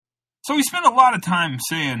So we spend a lot of time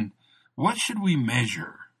saying, what should we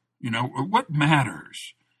measure? What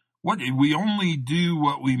matters? We only do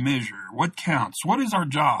what we measure. What counts? What is our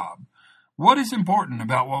job? What is important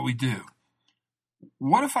about what we do?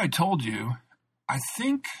 What if I told you, I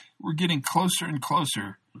think we're getting closer and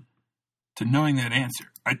closer to knowing that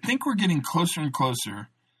answer. I think we're getting closer and closer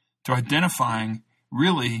to identifying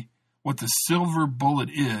really what the silver bullet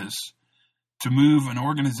is to move an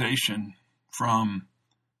organization from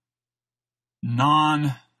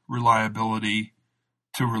non-reliability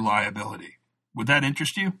to reliability. Would that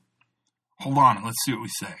interest you? Hold on and let's see what we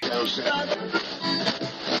say.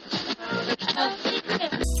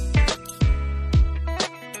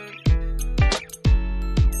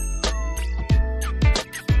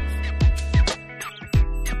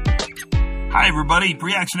 Hi, everybody.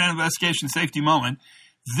 Pre-accident investigation safety moment.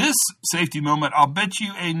 This safety moment, I'll bet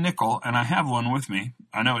you a nickel, and I have one with me.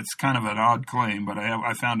 I know it's kind of an odd claim, but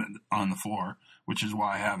I found it on the floor, which is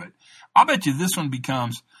why I have it. I'll bet you this one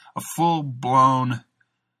becomes a full-blown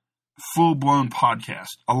podcast,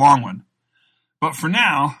 a long one. But for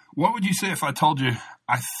now, what would you say if I told you,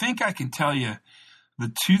 I think I can tell you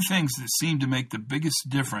the two things that seem to make the biggest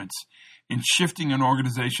difference in shifting an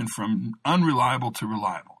organization from unreliable to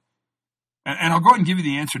reliable? And I'll go ahead and give you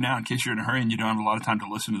the answer now in case you're in a hurry and you don't have a lot of time to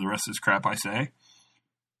listen to the rest of this crap I say.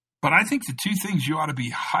 But I think the two things you ought to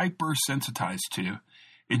be hypersensitized to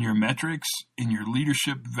in your metrics, in your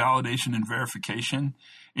leadership validation and verification,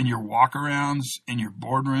 in your walkarounds, in your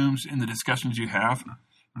boardrooms, in the discussions you have,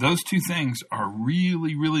 those two things are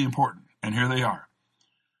really, really important. And here they are.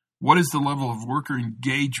 What is the level of worker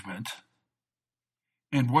engagement?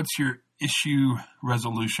 And what's your issue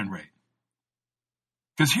resolution rate?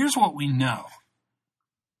 Because here's what we know.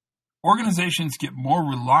 Organizations get more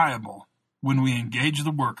reliable when we engage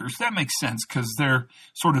the workers. That makes sense because they're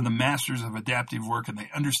sort of the masters of adaptive work and they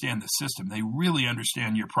understand the system. They really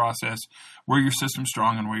understand your process, where your system's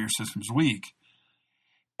strong and where your system's weak.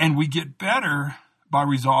 And we get better by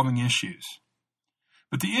resolving issues.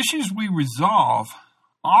 But the issues we resolve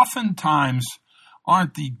oftentimes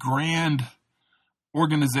aren't the grand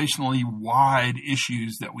organizationally wide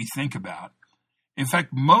issues that we think about. In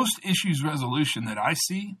fact, most issues resolution that I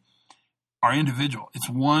see are individual. It's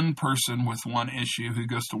one person with one issue who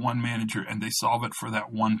goes to one manager and they solve it for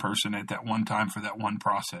that one person at that one time for that one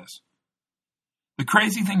process. The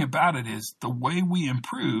crazy thing about it is the way we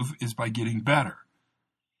improve is by getting better.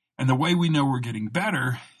 And the way we know we're getting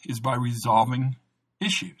better is by resolving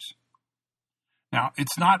issues. Now,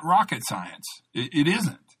 it's not rocket science. It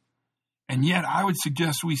isn't. And yet I would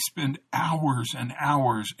suggest we spend hours and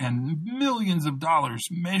hours and millions of dollars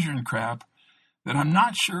measuring crap that I'm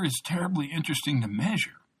not sure is terribly interesting to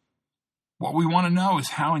measure. What we want to know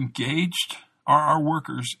is how engaged are our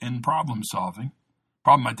workers in problem solving,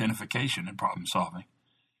 problem identification and problem solving,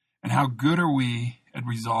 and how good are we at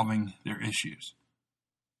resolving their issues.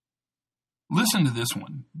 Listen to this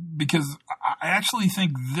one, because I actually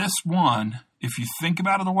think this one, if you think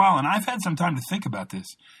about it a while, and I've had some time to think about this,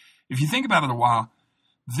 if you think about it a while,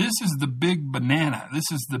 this is the big banana. This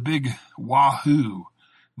is the big wahoo.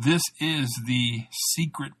 This is the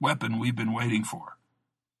secret weapon we've been waiting for.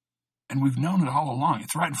 And we've known it all along.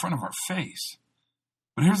 It's right in front of our face.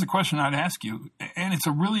 But here's the question I'd ask you, and it's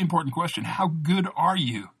a really important question. How good are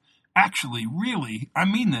you actually, really, I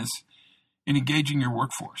mean this, in engaging your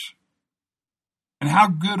workforce? And how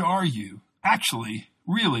good are you actually,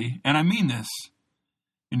 really, and I mean this,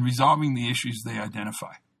 in resolving the issues they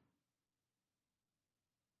identify?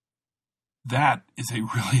 That is a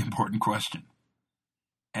really important question.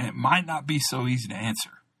 And it might not be so easy to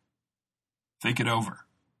answer. Think it over.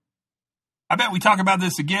 I bet we talk about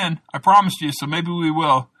this again. I promised you, so maybe we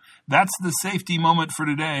will. That's the safety moment for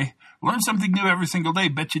today. Learn something new every single day.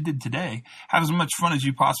 Bet you did today. Have as much fun as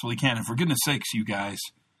you possibly can. And for goodness sakes, you guys,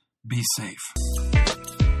 be safe.